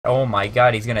Oh my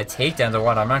god, he's gonna take down the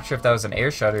one. I'm not sure if that was an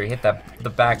air shot or he hit the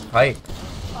back pipe.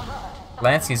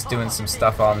 Lansky's doing some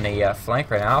stuff on the flank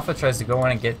right now. Alpha tries to go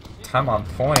in and get time on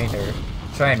point or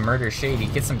try and murder Shade. He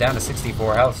gets him down to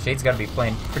 64 health. Shade's got to be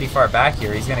playing pretty far back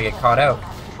here. He's gonna get caught out.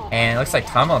 And it looks like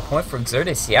time on point for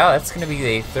Xertus. Yeah, that's gonna be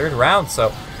the third round.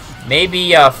 So maybe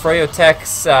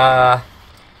Froyotech's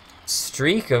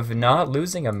streak of not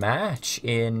losing a match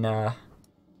in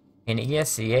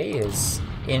ESEA is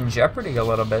in jeopardy a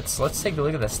little bit. So let's take a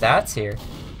look at the stats here.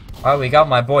 Wow, we got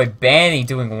my boy Banny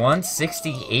doing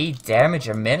 168 damage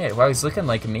a minute. Wow, he's looking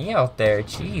like me out there.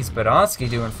 Jeez, Badonsky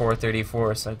doing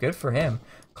 434, so good for him.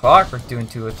 Clockwork doing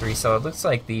 203, so it looks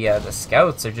like the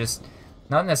scouts are just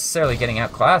not necessarily getting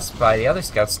outclassed by the other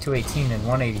scouts, 218 and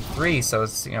 183, so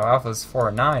it's, you know, Alpha's 4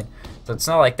 and 9. So it's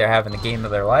not like they're having the game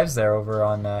of their lives there over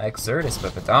on Xertus,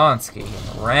 but Badonsky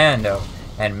and Rando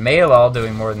and Mail all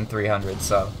doing more than 300,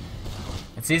 so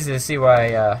it's easy to see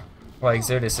why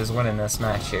Xertus is winning this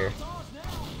match here.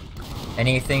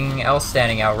 Anything else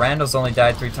standing out? Randall's only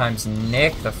died 3 times.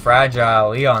 Nick, the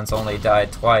fragile Leon's only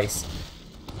died twice.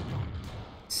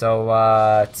 So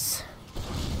it's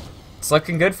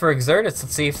looking good for Xertus.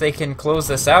 Let's see if they can close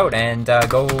this out and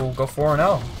go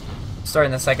 4-0.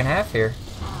 Starting the second half here.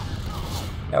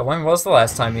 Yeah, when was the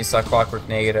last time you saw Clockwork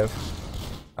negative?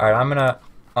 Alright, I'm gonna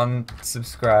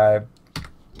unsubscribe.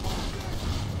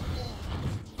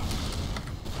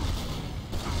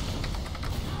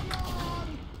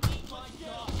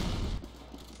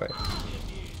 Wait.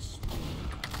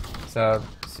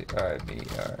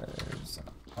 CRBRs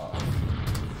off.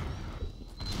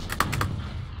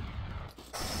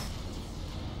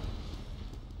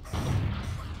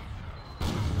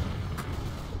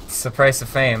 It's the price of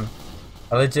fame.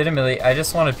 I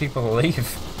just wanted people to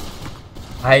leave.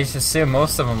 I just assume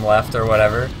most of them left or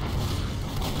whatever.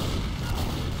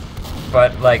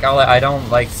 But, like, I don't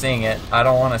like seeing it. I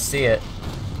don't want to see it.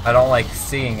 I don't like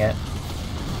seeing it.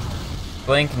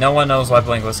 Blink, no one knows why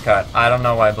Blink was cut. I don't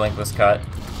know why Blink was cut.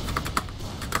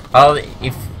 All the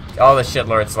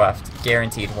shitlords left.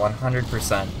 Guaranteed,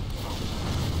 100%.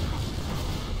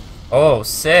 Oh,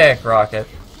 sick, Rocket.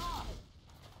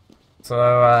 So,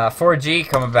 4G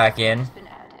coming back in.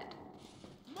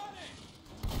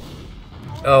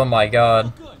 Oh my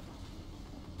god.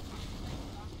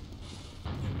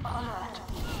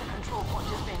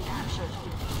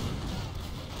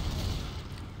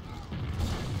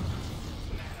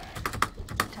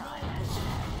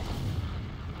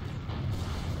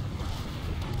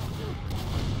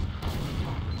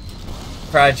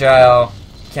 Fragile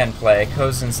can play.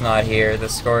 Kozen's not here. The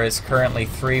score is currently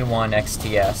 3-1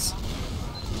 XTS.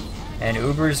 And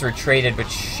Ubers were traded, but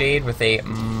Shade with a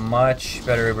much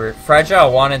better Uber.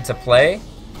 Fragile wanted to play,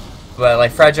 but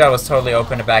like Fragile was totally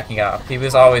open to backing up. He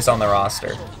was always on the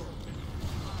roster.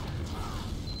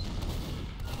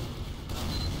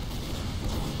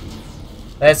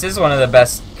 This is one of the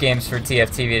best games for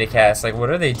TFTV to cast. Like,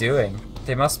 what are they doing?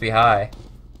 They must be high.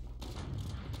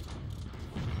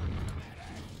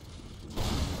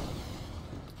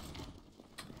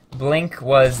 Blink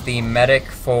was the medic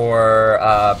for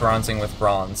bronzing with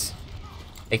bronze,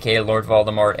 aka Lord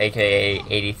Voldemort, aka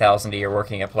 80,000 a year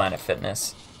working at Planet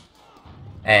Fitness,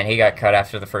 and he got cut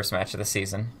after the first match of the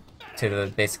season,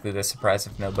 to basically the surprise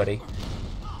of nobody.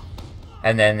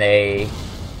 And then they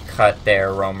cut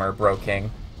their roamer, Bro King.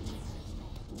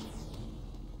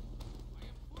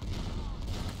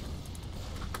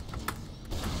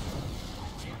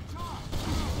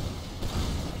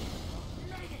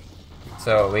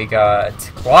 So we got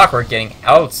Clockwork getting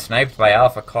out-sniped by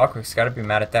Alpha. Clockwork's got to be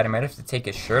mad at that. He might have to take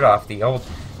his shirt off. The old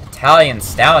Italian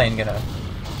stallion gonna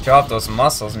drop those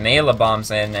muscles. Mela bombs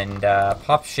in and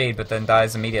pops Shade, but then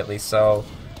dies immediately. So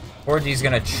 4G's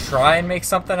gonna try and make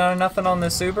something out of nothing on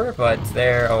this Uber, but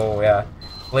there, oh yeah.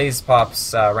 Blaze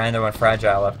pops Rando and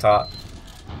Fragile up top.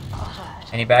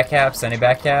 Any backcaps? Any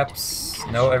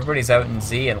backcaps? No, everybody's out in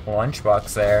Z and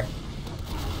Lunchbox there.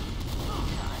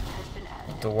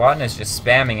 Dewatton is just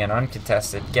spamming and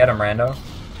uncontested. Get him, Rando.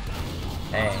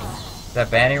 Dang. Is that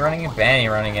Banny running in?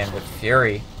 Banny running in with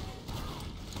Fury.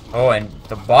 Oh, and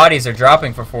the bodies are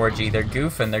dropping for 4G. They're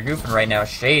goofing right now.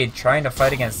 Shade trying to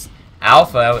fight against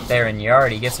Alpha out there in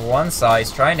Yard. He gets one saw.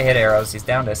 He's trying to hit arrows. He's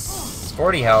down to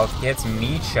 40 health. He hits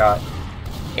meat shot.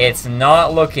 It's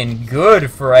not looking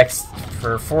good for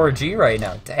 4G right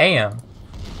now. Damn.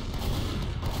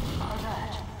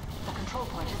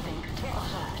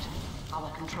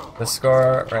 The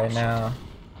score right now.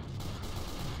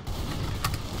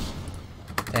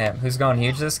 Damn, who's going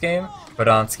huge this game?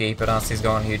 Badonsky. Badonsky's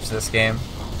going huge this game.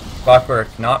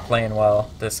 Clockwork not playing well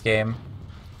this game.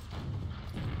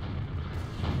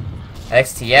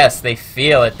 XTS, they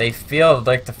feel it. They feel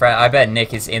like the I bet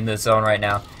Nick is in the zone right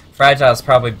now. Fragile's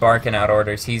probably barking out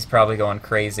orders. He's probably going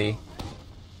crazy.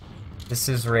 This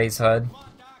is Ray's HUD.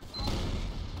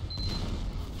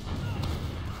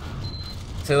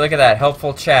 So look at that,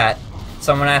 helpful chat.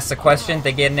 Someone asks a question,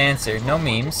 they get an answer. No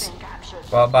memes.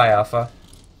 Well, bye, Alpha.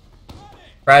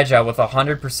 Fragile with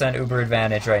 100% Uber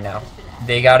advantage right now.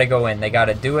 They gotta go in. They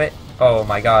gotta do it. Oh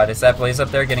my god, is that Blaze up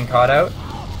there getting caught out?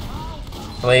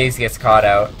 Blaze gets caught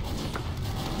out.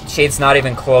 Shade's not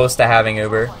even close to having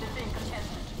Uber.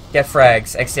 Get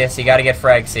frags. XTS, you gotta get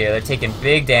frags here. They're taking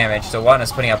big damage. So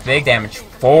Watna's putting up big damage.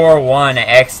 4-1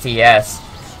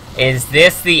 XTS. Is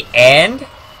this the end?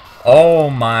 Oh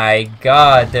my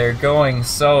god, they're going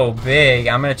so big.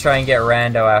 I'm gonna try and get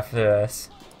Rando after this.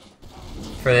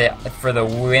 For the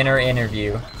winner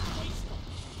interview.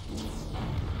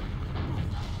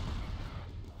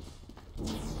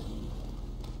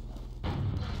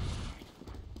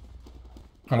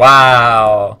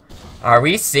 Wow. Are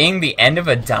we seeing the end of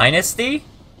a dynasty?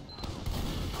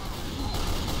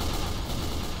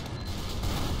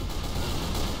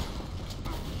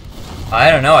 I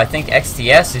don't know. I think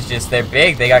XTS is just, they're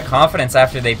big. They got confidence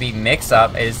after they beat Mix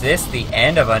Up. Is this the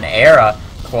end of an era?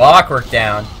 Clockwork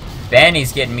down.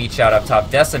 Banny's getting meat shot up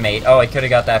top. Decimate. Oh, I could have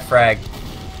got that frag.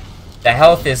 The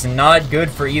health is not good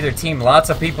for either team. Lots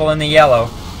of people in the yellow.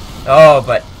 Oh,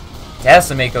 but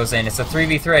Decimate goes in. It's a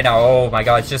 3v3 right now. Oh my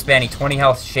god, it's just Banny. 20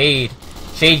 health. Shade.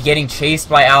 Shade getting chased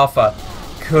by Alpha.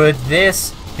 Could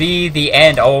this be the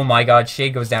end? Oh my god,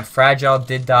 Shade goes down. Fragile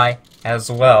did die as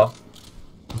well.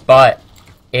 But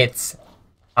it's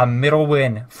a middle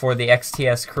win for the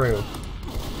XTS crew.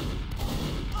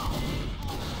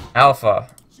 Alpha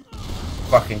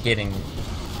fucking getting...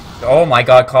 Oh my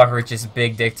god, Clockwork just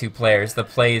big dick 2 players. The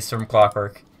plays from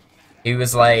Clockwork. He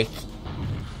was like,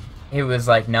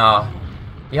 nah.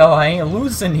 Yo, I ain't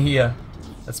losing here.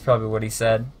 That's probably what he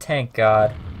said. Thank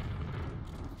God.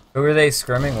 Who are they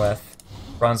scrimming with?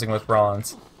 Bronzing with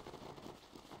bronze.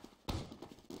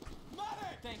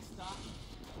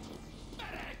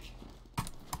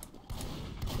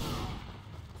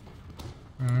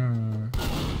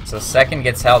 So second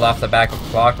gets held off the back of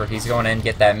Clockwork. He's going in and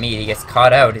get that meat. He gets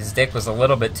caught out. His dick was a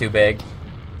little bit too big.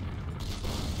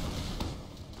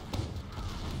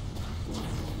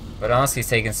 But honestly, he's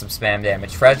taking some spam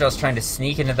damage. Fragile's trying to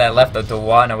sneak into that left of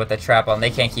Dewatna with the trap on. They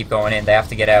can't keep going in. They have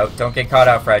to get out. Don't get caught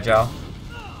out, Fragile.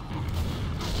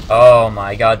 Oh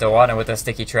my god, Dewatna with a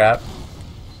sticky trap.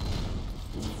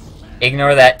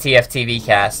 Ignore that TFTV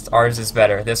cast. Ours is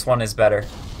better. This one is better.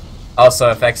 Also,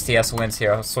 if XTS wins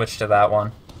here, I'll switch to that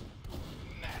one.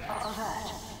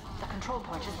 The control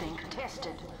point is being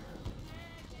contested.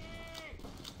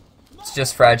 It's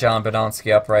just Fragile and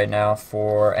Badonsky up right now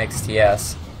for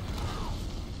XTS.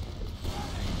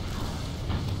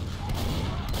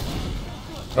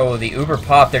 Oh, the Uber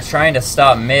pop. They're trying to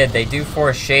stop mid. They do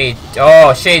force Shade.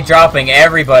 Oh, Shade dropping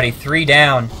everybody. 3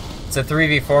 down. It's a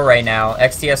 3v4 right now.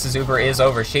 XTS's Uber is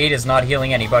over. Shade is not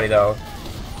healing anybody, though.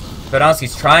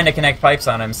 Badonsky's trying to connect pipes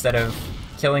on him instead of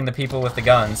killing the people with the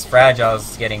guns.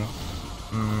 Fragile's getting...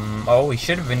 oh, he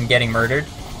should have been getting murdered.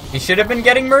 He should have been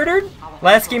getting murdered?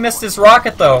 Lansky missed his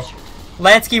rocket, though.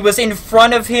 Lansky was in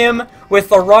front of him with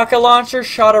the rocket launcher,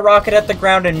 shot a rocket at the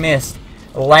ground and missed.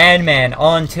 Landman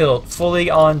on tilt, fully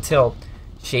on tilt.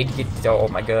 Shade get... Oh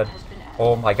my god.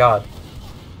 Oh my god.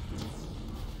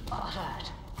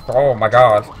 Oh my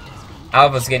god.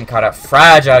 Alpha's getting caught out.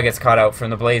 Fragile gets caught out from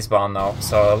the Blaze Bomb, though.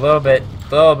 So a little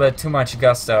bit too much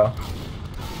gusto.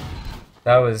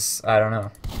 That was, I don't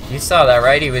know. You saw that,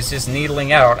 right? He was just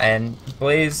needling out, and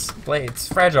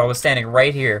Fragile was standing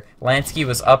right here. Lansky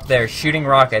was up there shooting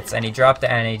rockets, and he dropped it,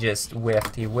 and he just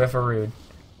whiffed. He whiff-a-rooed.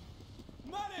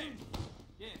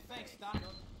 Yeah, thanks, Doc.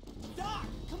 Doc,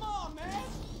 come on, man.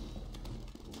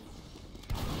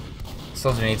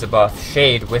 Soldier needs a buff.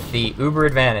 Shade with the Uber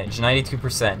advantage,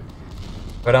 92%.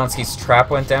 Badonsky's trap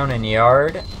went down in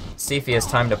yard. See if he has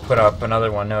time to put up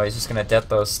another one. No, he's just gonna death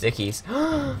those stickies.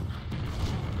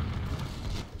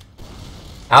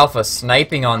 Alpha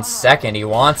sniping on second. He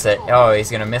wants it. Oh,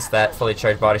 he's gonna miss that fully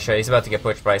charged body shot. He's about to get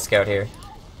pushed by a scout here.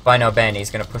 If I know Ben,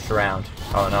 he's gonna push around.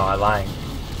 Oh no, I'm lying.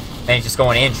 And he's just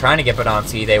going in, trying to get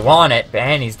Badonsky. They want it.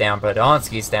 Banny's down.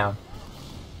 Badonsky's down.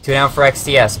 2 down for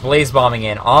XTS. Blaze bombing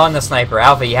in on the sniper.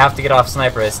 Alpha, you have to get off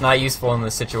sniper. It's not useful in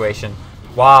this situation.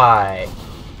 Why?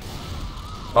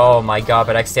 Oh my god,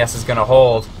 but XTS is gonna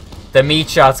hold. The meat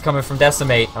shot's coming from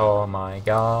Decimate. Oh my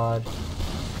god.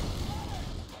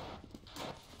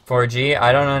 4G,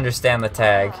 I don't understand the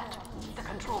tag.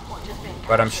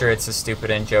 But I'm sure it's a stupid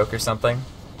in joke or something.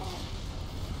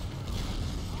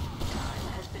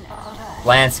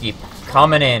 Lansky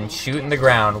coming in, shooting the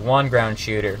ground. One ground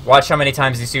shooter. Watch how many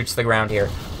times he shoots the ground here.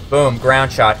 Boom,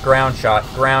 ground shot, ground shot,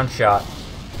 ground shot.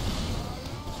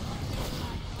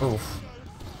 Oof.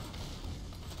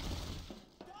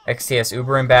 XTS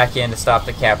Ubering back in to stop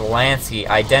the cap. Lansky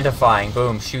identifying.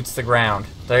 Boom, shoots the ground.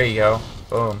 There you go.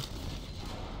 Boom.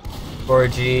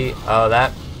 4G. Oh,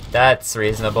 that's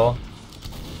reasonable.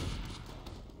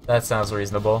 That sounds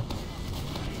reasonable.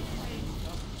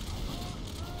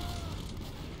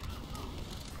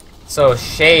 So,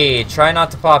 Shade, try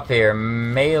not to pop here.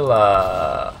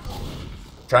 Mela,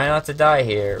 try not to die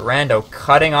here. Rando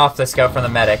cutting off the scout from the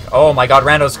medic. Oh my god,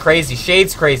 Rando's crazy.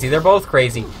 Shade's crazy. They're both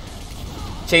crazy.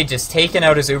 Shade just taking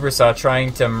out his Ubersaw,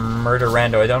 trying to murder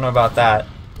Rando. I don't know about that.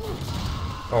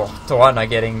 Oh, Tawana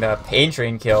getting the pain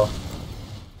train kill.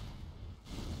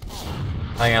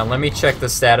 Hang on, let me check the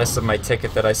status of my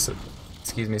ticket that I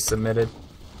submitted.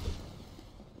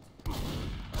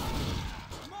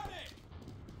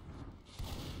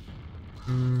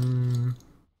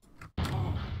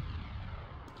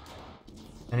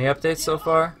 Any updates so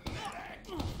far?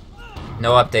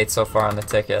 No updates so far on the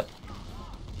ticket.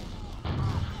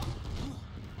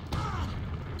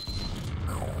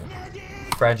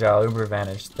 Fragile, Uber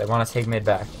Advantage. They want to take mid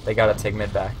back. They gotta take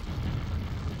mid back.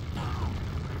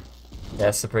 Yeah,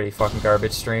 it's a pretty fucking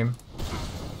garbage stream.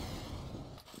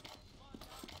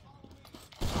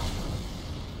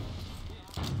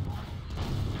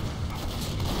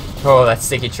 Oh, that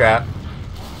sticky trap.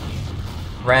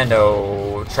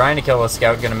 Rando trying to kill a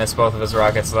scout, gonna miss both of his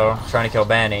rockets though. Trying to kill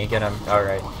Banny, gonna.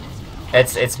 Alright.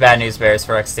 It's bad news bears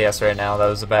for XTS right now. That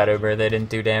was a bad Uber. They didn't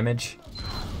do damage.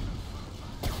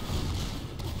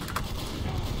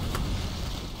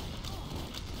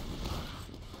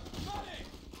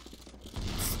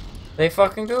 They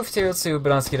fucking goofed here. Let's see what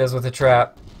Badonsky does with the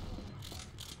trap.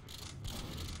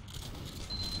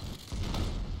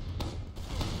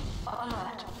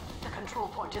 Alert. The control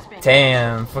point is being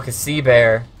Damn, fucking sea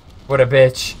bear. What a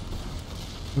bitch.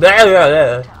 time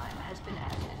has been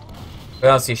added.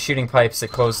 Badonsky shooting pipes at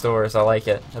closed doors. I like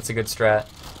it. That's a good strat.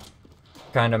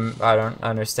 Kind of, I don't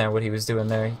understand what he was doing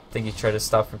there. I think he tried to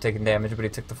stop from taking damage, but he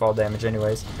took the fall damage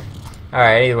anyways.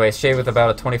 Alright, anyways, Shade with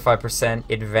about a 25%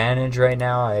 advantage right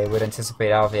now. I would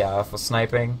anticipate alpha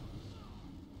sniping.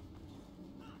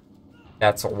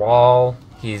 That's a wall.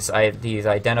 He's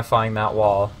identifying that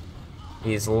wall.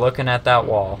 He's looking at that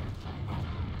wall.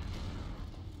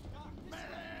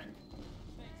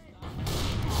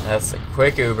 That's a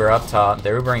quick Uber up top.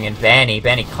 They're Ubering in Banny.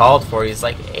 Banny called for it. He's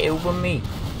like, hey, Uber me.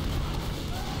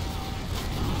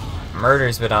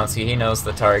 Murders Badonsky. He knows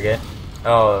the target.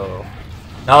 Oh.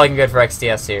 Not looking good for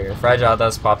XTS here. Fragile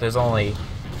does pop. There's only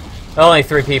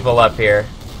 3 people up here.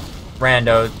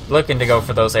 Rando looking to go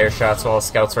for those air shots while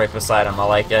Scout's right beside him. I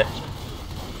like it.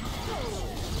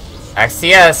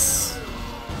 XTS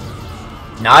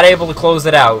not able to close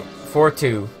it out.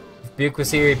 4-2. If Buke was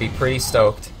here, he'd be pretty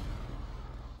stoked.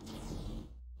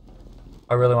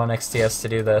 I really want XTS to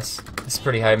do this. It's a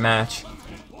pretty high match.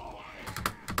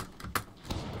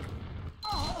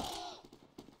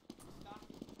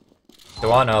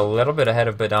 Dawana a little bit ahead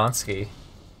of Badonsky.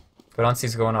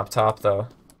 Badonsky's going up top though.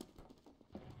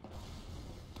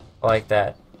 I like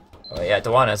that. Oh yeah,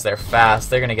 Dawana's there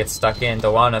fast. They're gonna get stuck in.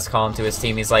 Dawana's calling to his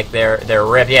team. He's like, they're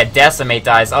ripped. Yeah, Decimate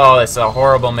dies. Oh, it's a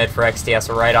horrible mid for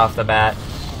XTS right off the bat.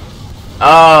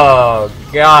 Oh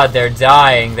god, they're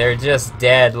dying. They're just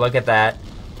dead. Look at that.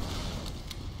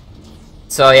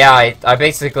 So yeah, I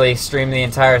basically streamed the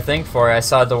entire thing for it. I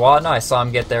saw Dawana. I saw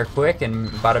him get there quick, and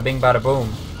bada bing, bada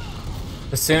boom.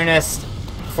 The soonest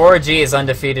 4G is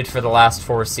undefeated for the last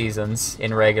 4 seasons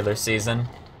in regular season.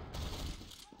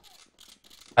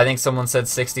 I think someone said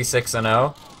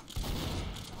 66-0.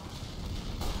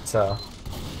 So.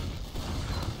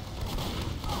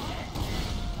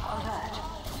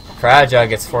 Fragile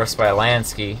gets forced by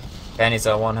Lansky. Penny's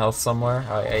at 1 health somewhere.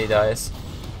 Oh yeah, he dies.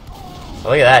 Oh,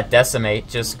 look at that, Decimate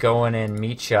just going in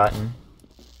meat shotting.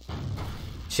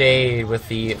 Shade with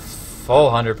the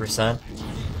full 100%.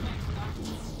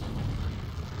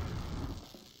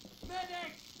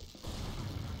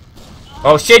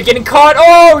 Oh shit, getting caught!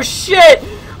 Oh shit!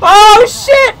 Oh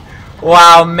shit!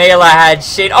 Wow, Mela had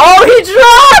shit. Oh, he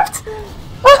dropped!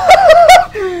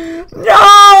 No!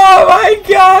 Oh my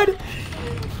god!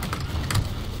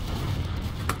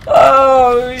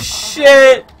 Oh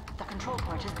shit! The control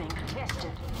point is being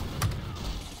contested.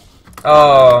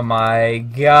 Oh my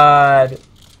god.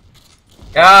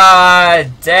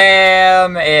 God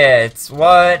damn it.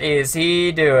 What is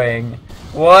he doing?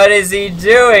 What is he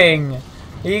doing?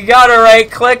 You gotta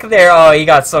right-click there. Oh, he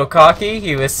got so cocky.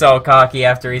 He was so cocky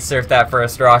after he surfed that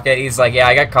first rocket. He's like, yeah,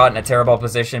 I got caught in a terrible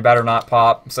position. Better not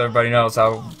pop, so everybody knows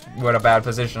what a bad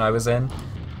position I was in.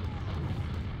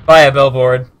 Buy a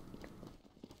billboard.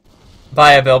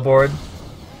 Buy a billboard.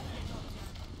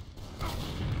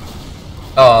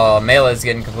 Oh, Melee's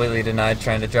getting completely denied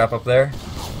trying to drop up there.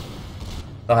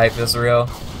 The hype is real.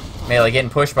 Melee getting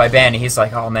pushed by Banny. He's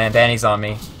like, oh man, Banny's on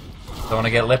me. Don't want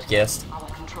to get lip kissed.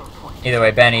 Either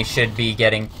way, Banny should be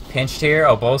getting pinched here.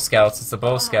 Oh, Bow Scouts. It's the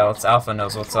Bow Scouts. Alpha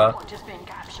knows what's up.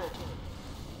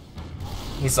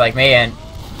 He's like, man,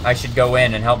 I should go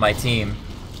in and help my team.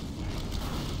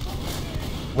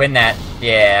 Win that.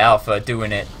 Yeah, Alpha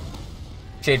doing it.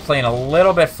 Shade playing a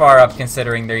little bit far up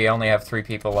considering they only have 3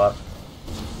 people up.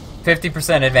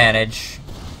 50% advantage.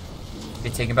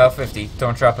 Be taking about 50.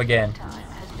 Don't drop again.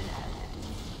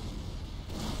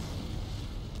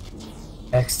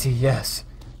 XT, yes.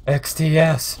 XT,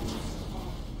 yes.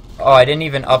 Oh, I didn't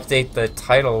even update the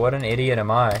title. What an idiot am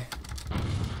I.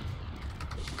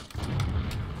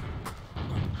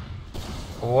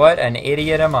 What an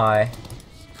idiot am I.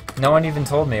 No one even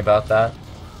told me about that.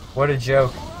 What a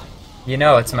joke. You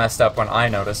know it's messed up when I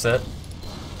notice it.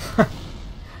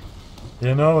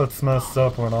 You know it's messed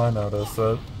up when I notice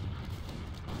it.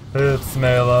 Hey, it's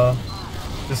Melee.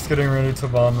 Just getting ready to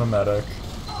bomb the medic.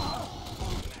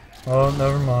 Oh,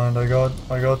 never mind. I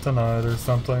got denied or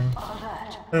something.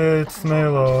 Hey, it's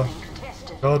Melee.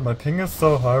 God, my ping is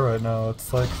so high right now.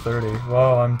 It's like 30.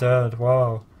 Wow, I'm dead.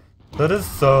 Wow. That is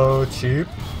so cheap.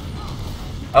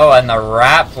 Oh, and the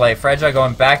rat play. Fragile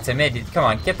going back to mid. Come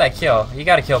on, get that kill. You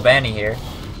gotta kill Banny here.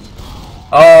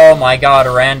 Oh my god,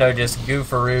 Rando just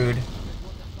goofarooed.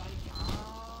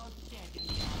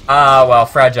 Ah, well,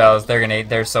 Fragiles,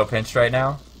 they're so pinched right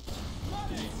now.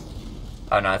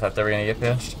 Oh no, I thought they were gonna get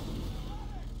pinched.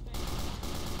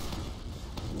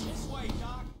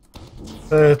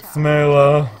 Hey, it's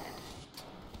Melee. I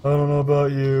don't know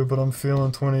about you, but I'm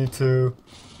feeling 22.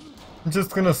 I'm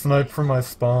just gonna snipe from my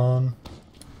spawn.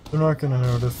 They're not gonna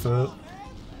notice it.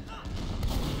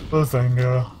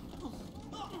 Bazinga.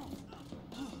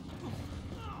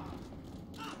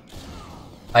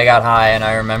 I got high and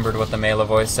I remembered what the Melee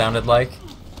voice sounded like.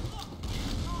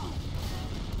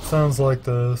 Sounds like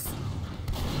this.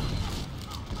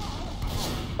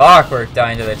 Awkward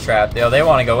dying to the trap. Yo, they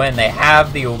want to go in. They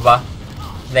have the Uba.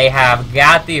 They have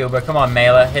got the Uba. Come on,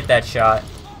 Melee. Hit that shot.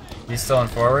 He's still in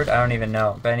forward? I don't even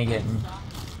know. Banny getting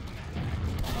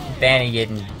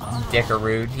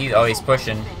dickarooed. He's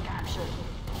pushing.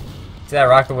 See, that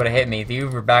rocket would have hit me. The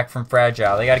Uber back from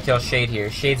Fragile. They gotta kill Shade here.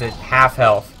 Shade's at half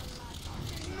health.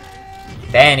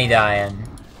 Banny dying.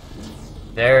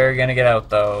 They're gonna get out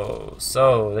though.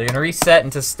 So they're gonna reset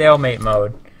into stalemate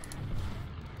mode.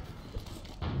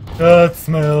 That's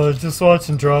Melee. Just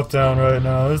watching drop down right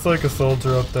now. There's like a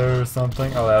soldier up there or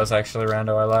something. Oh, that was actually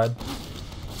Rando. I lied.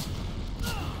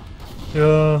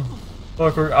 Yeah.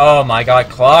 Clockwork. Oh my god,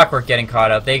 Clockwork getting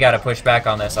caught up. They gotta push back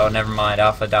on this. Oh, never mind.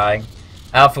 Alpha dying.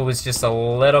 Alpha was just a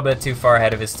little bit too far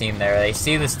ahead of his team there. They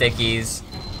see the stickies.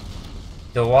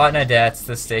 Dewatnadet's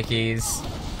the stickies.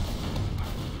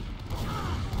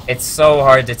 It's so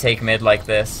hard to take mid like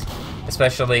this.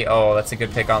 Especially, oh, that's a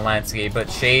good pick on Lansky. But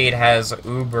Shade has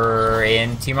Uber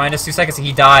in T-minus 2 seconds.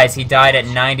 He dies. He died at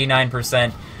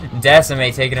 99%.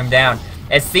 Decimate taking him down.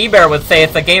 As Seabear would say,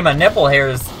 it's a game of nipple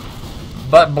hairs.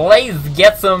 But Blaze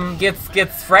gets him,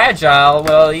 gets Fragile.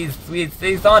 Well,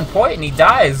 he's on point and he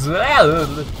dies.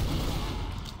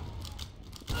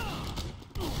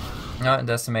 No,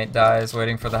 Decimate dies,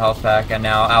 waiting for the health pack, and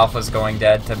now Alpha's going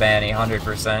dead to Banny,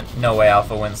 100%. No way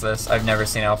Alpha wins this. I've never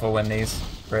seen Alpha win these.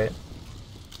 Great.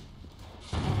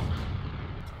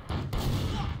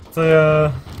 So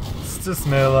yeah, it's just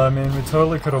Melee. I mean, we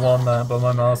totally could have won that, but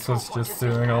my mouse was just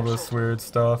doing all this weird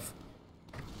stuff.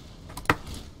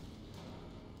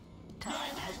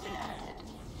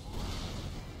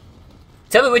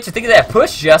 Tell me what you think of that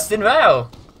push, Justin. Wow.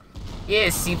 Yeah,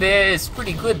 Seabear is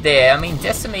pretty good there. I mean,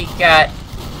 Decimate got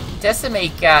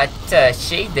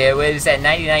Shade there, where it was at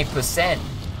 99%.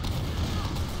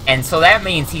 And so that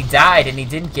means he died and he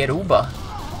didn't get Uba.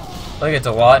 Look at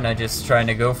Dewatna just trying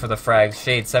to go for the frags.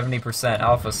 Shade, 70%.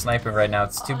 Alpha sniping right now.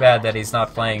 It's too bad that he's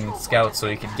not playing Scout so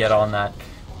he could get on that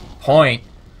point.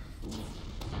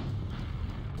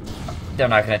 They're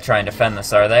not going to try and defend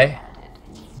this, are they?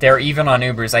 They're even on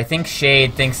Ubers. I think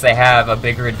Shade thinks they have a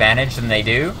bigger advantage than they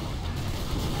do.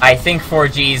 I think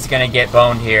 4G is going to get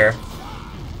boned here.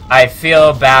 I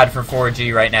feel bad for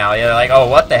 4G right now. They're like, oh,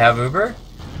 what? They have Uber?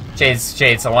 Shade's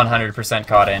a 100%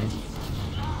 caught in.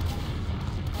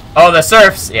 Oh, the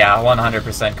Surfs! Yeah,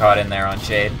 100% caught in there on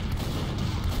Shade.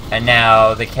 And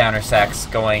now the counter-sack's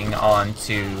going on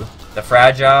to the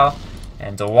Fragile.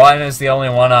 And Dewatna's the only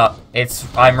one up.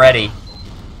 I'm ready.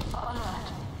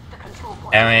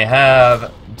 And we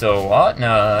have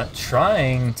Dewatna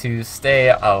trying to stay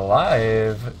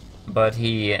alive, but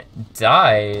he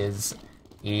dies.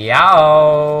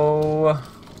 Yow!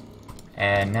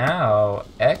 And now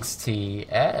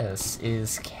XTS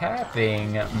is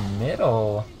capping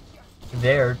middle.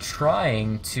 They're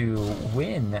trying to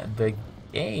win the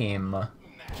game.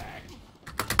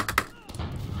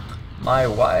 My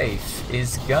wife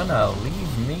is gonna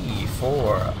leave me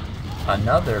for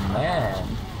another man.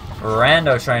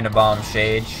 Rando trying to bomb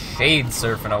Shade. Shade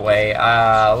surfing away.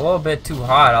 A little bit too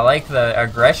hot. I like the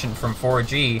aggression from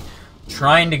 4G.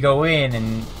 Trying to go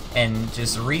in and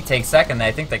just retake second.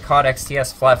 I think they caught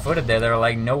XTS flat-footed there. They're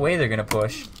like, no way they're gonna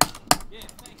push.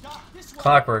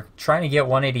 Clockwork trying to get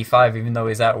 185 even though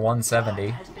he's at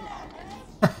 170.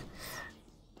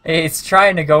 He's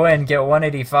trying to go in, get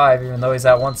 185 even though he's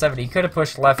at 170. He could have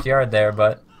pushed left yard there,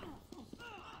 but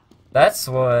that's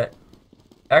what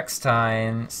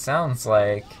X-Time sounds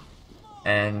like.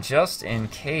 And just in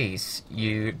case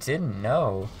you didn't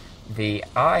know, the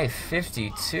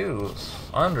I-52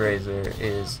 fundraiser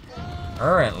is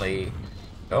currently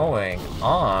going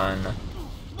on.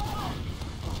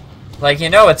 Like, you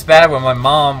know it's bad when my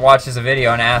mom watches a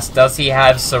video and asks, does he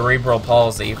have cerebral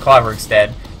palsy? Clockwork's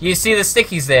dead. You see the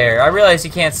stickies there. I realize you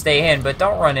can't stay in, but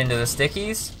don't run into the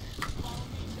stickies.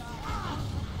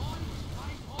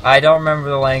 I don't remember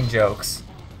the Lang jokes.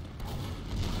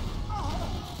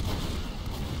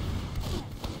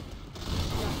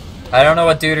 I don't know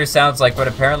what Duder sounds like, but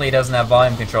apparently he doesn't have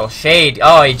volume control. Shade!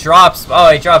 Oh, he drops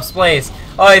plays.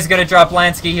 Oh, he's gonna drop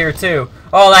Lansky here too.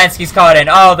 Oh, Lansky's caught in.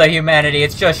 Oh, the humanity.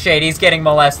 It's just Shade. He's getting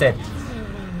molested.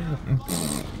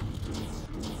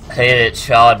 Hey, it's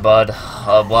Sean, bud.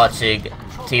 I'm watching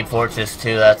Team Fortress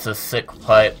 2. That's a sick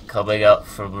pipe coming up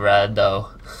from Rando.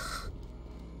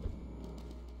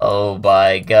 Oh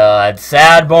my god.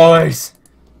 Sad boys!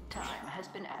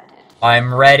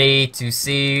 I'm ready to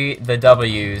see the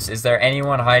W's. Is there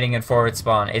anyone hiding in forward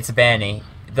spawn? It's Banny.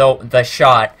 The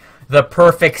shot. The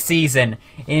perfect season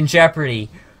in jeopardy.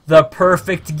 The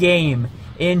perfect game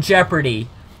in jeopardy.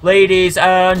 Ladies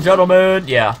and gentlemen.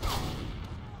 Yeah.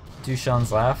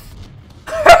 Dushan's laugh.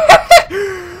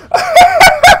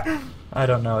 I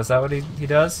don't know. Is that what he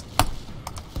does?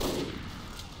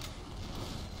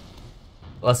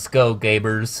 Let's go,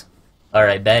 Gabers.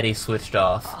 Alright, Betty switched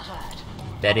off.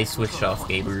 Betty switched off,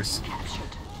 Gabers.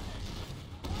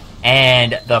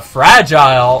 And the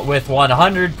Fragile with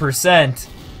 100%.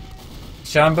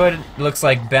 Sean Bud looks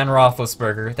like Ben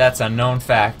Roethlisberger. That's a known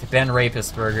fact. Ben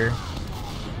Rapisberger.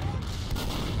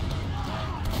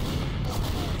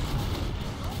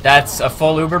 That's a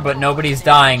full Uber, but nobody's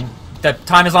dying. The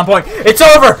time is on point. It's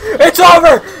over! It's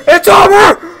over! It's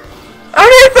over!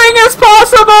 Anything is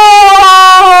possible!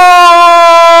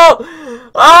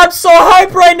 I'm so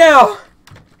hyped right now!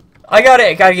 I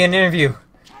gotta get an interview.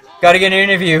 Gotta get an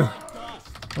interview.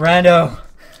 Rando.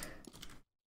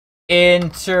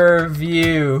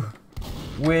 Interview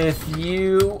with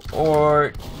you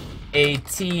or a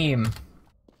team.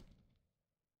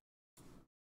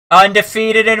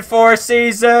 Undefeated in 4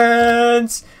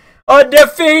 seasons!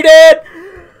 Undefeated!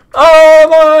 Oh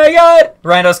my god!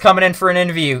 Rando's coming in for an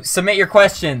interview. Submit your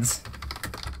questions.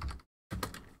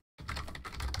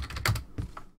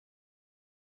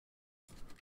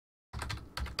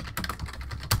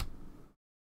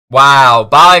 Wow.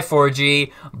 Bye,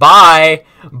 4G. Bye.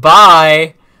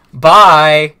 Bye.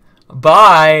 Bye.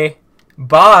 Bye.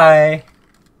 Bye.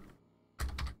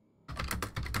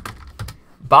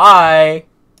 Bye.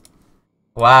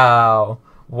 Wow.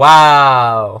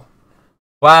 Wow.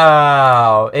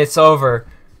 Wow. It's over.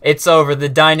 It's over. The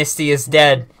dynasty is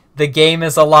dead. The game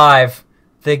is alive.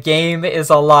 The game is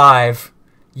alive.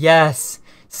 Yes.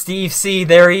 Steve C,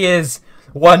 there he is.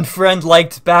 One friend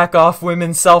liked back off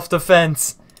women's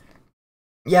self-defense.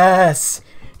 Yes.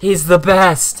 He's the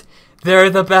best. They're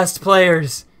the best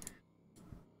players.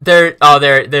 They're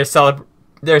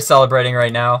celebrating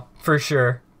right now, for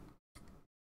sure.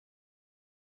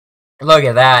 Look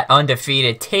at that,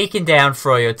 undefeated, taking down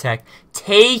Froyotech,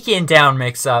 taking down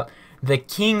Mix-Up. The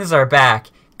Kings are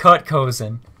back. Cut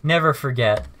Kozen, never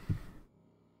forget.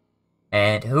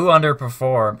 And who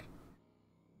underperformed?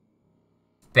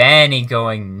 Banny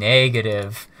going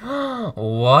negative.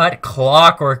 What?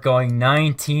 Clockwork going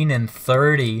 19 and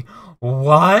 30.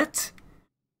 What?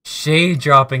 Shade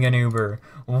dropping an Uber.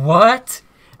 What?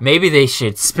 Maybe they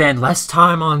should spend less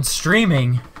time on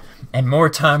streaming and more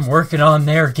time working on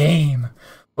their game.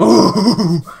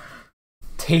 Ooh!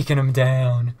 Taking them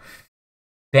down.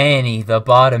 Banny, the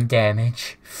bottom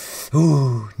damage.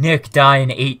 Ooh, Nick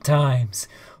dying 8 times.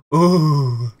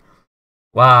 Ooh.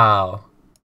 Wow.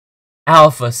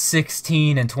 Alpha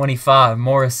 16 and 25,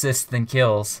 more assists than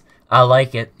kills. I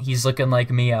like it. He's looking like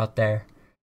me out there.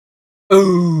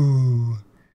 Ooh.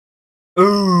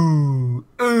 Ooh.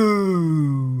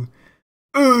 Ooh.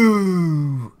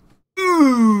 Ooh.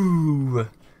 Ooh.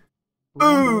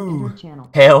 Ooh.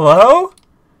 Hello?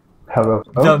 Hello.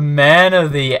 The man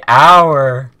of the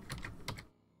hour.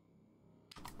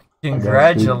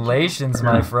 Congratulations,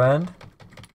 my friend.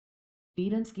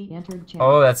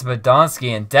 Oh, that's Badonsky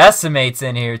and Decimate's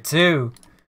in here too.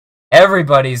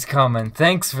 Everybody's coming.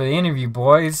 Thanks for the interview,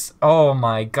 boys. Oh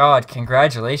my god,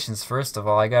 congratulations first of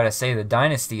all. I gotta say, the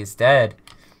dynasty is dead.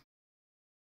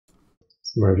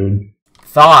 Murdered.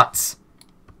 Thoughts?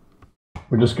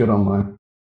 We're just good online.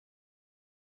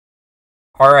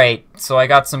 Alright, so I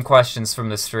got some questions from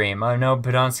the stream. I know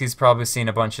Badonsky's probably seen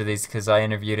a bunch of these because I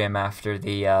interviewed him after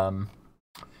the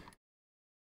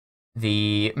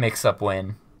mix-up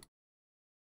win.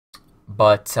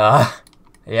 But,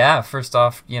 yeah, first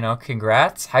off, you know,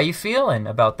 congrats. How you feeling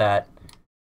about that?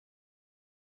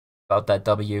 About that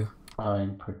W?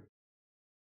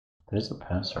 There's a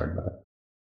password, but...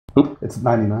 Oop, it's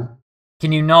 99.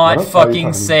 Can you not What?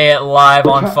 fucking say it live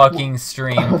on fucking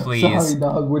stream, Sorry, please?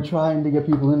 dog. We're trying to get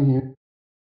people in here.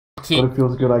 But it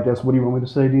feels good, I guess. What do you want me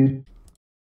to say, dude?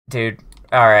 Dude,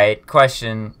 alright,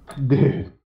 question.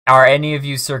 Dude. Are any of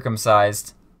you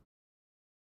circumcised?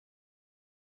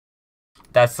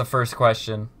 That's the first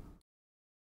question.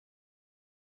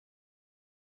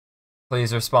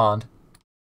 Please respond.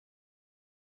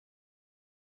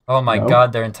 Oh my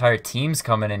god, their entire team's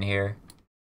coming in here.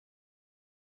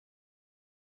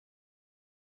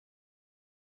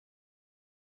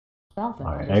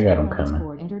 Alright, I got them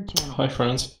coming. Hi,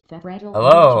 friends.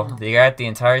 Hello, you got the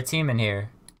entire team in here.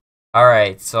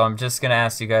 Alright, so I'm just gonna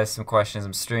ask you guys some questions.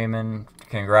 I'm streaming.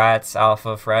 Congrats,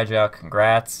 Alpha, Fragile,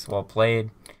 congrats. Well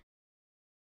played.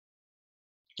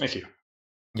 Thank you.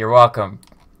 You're welcome.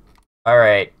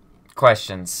 Alright,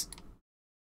 questions.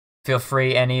 Feel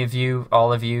free, any of you,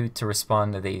 all of you, to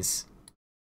respond to these.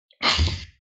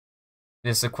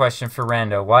 This is a question for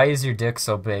Rando. Why is your dick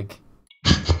so big?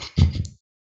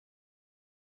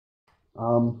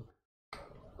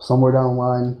 Somewhere down the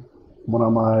line, one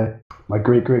of my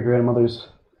great-great-grandmothers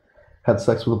had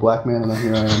sex with a black man, and then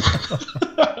here I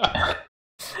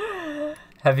am.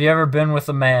 Have you ever been with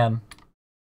a man?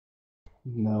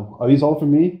 No. Are these all for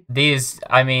me? These,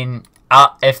 I mean,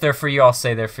 if they're for you, I'll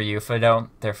say they're for you. If I don't,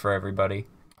 they're for everybody.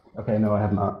 Okay, no, I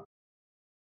have not.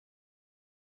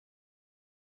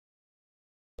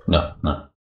 No.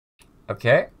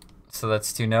 Okay, so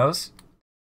that's 2 no's.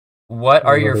 What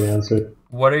are your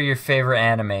favorite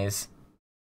animes?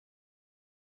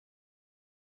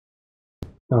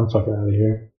 I'm fucking out of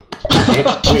here.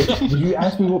 Wait, did you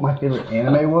ask me what my favorite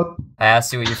anime was? I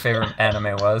asked you what your favorite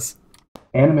anime was.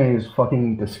 Anime is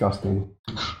fucking disgusting.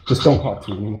 Just don't talk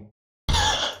to me.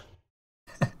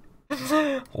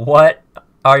 What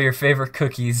are your favorite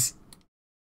cookies?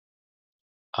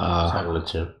 Chocolate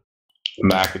chip.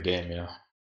 Macadamia.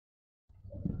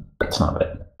 That's not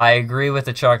it. I agree with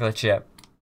the chocolate chip.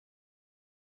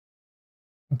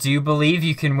 Do you believe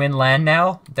you can win land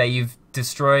now that you've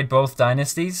destroyed both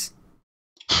dynasties?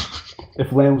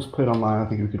 If land was played online, I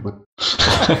think we could win.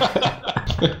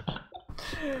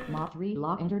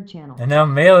 And now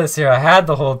Mail is here. I had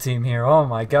the whole team here. Oh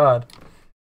my god.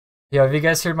 Yo, have you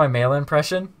guys heard my Mail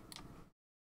impression?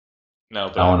 No,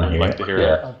 but I would like to hear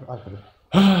it.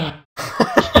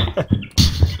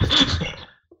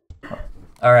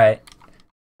 Alright.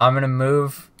 I'm gonna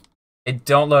move.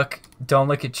 Don't look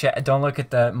at chat. Don't look at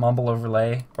the mumble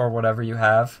overlay or whatever you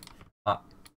have.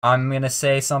 I'm gonna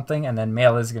say something, and then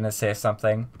Mail is gonna say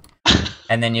something,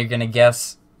 and then you're gonna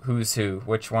guess who's who,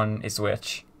 which one is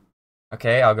which.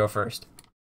 Okay, I'll go first.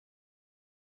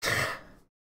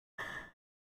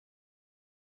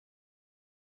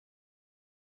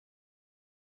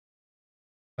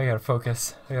 I gotta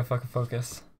focus. I gotta fucking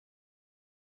focus.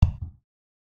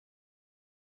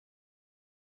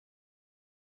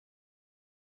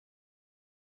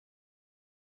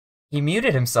 He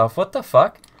muted himself. What the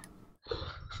fuck?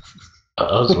 I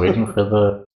was waiting for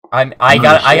the... I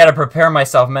gotta prepare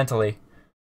myself mentally.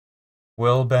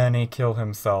 Will Benny kill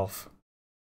himself?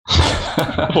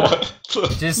 What?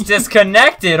 Just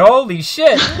disconnected. Holy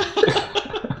shit.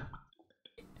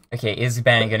 Okay, is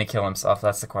Benny gonna kill himself?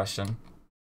 That's the question.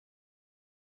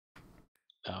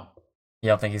 No. You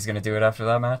don't think he's gonna do it after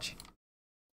that match?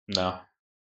 No.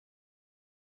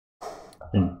 I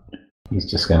think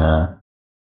he's just gonna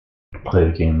play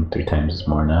the game 3 times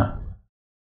more now.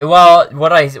 Well,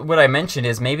 what I mentioned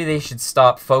is maybe they should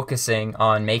stop focusing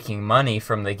on making money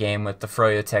from the game with the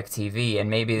Froyotech TV,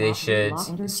 and maybe they should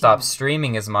stop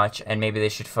streaming as much, and maybe they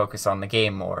should focus on the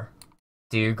game more.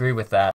 Do you agree with that?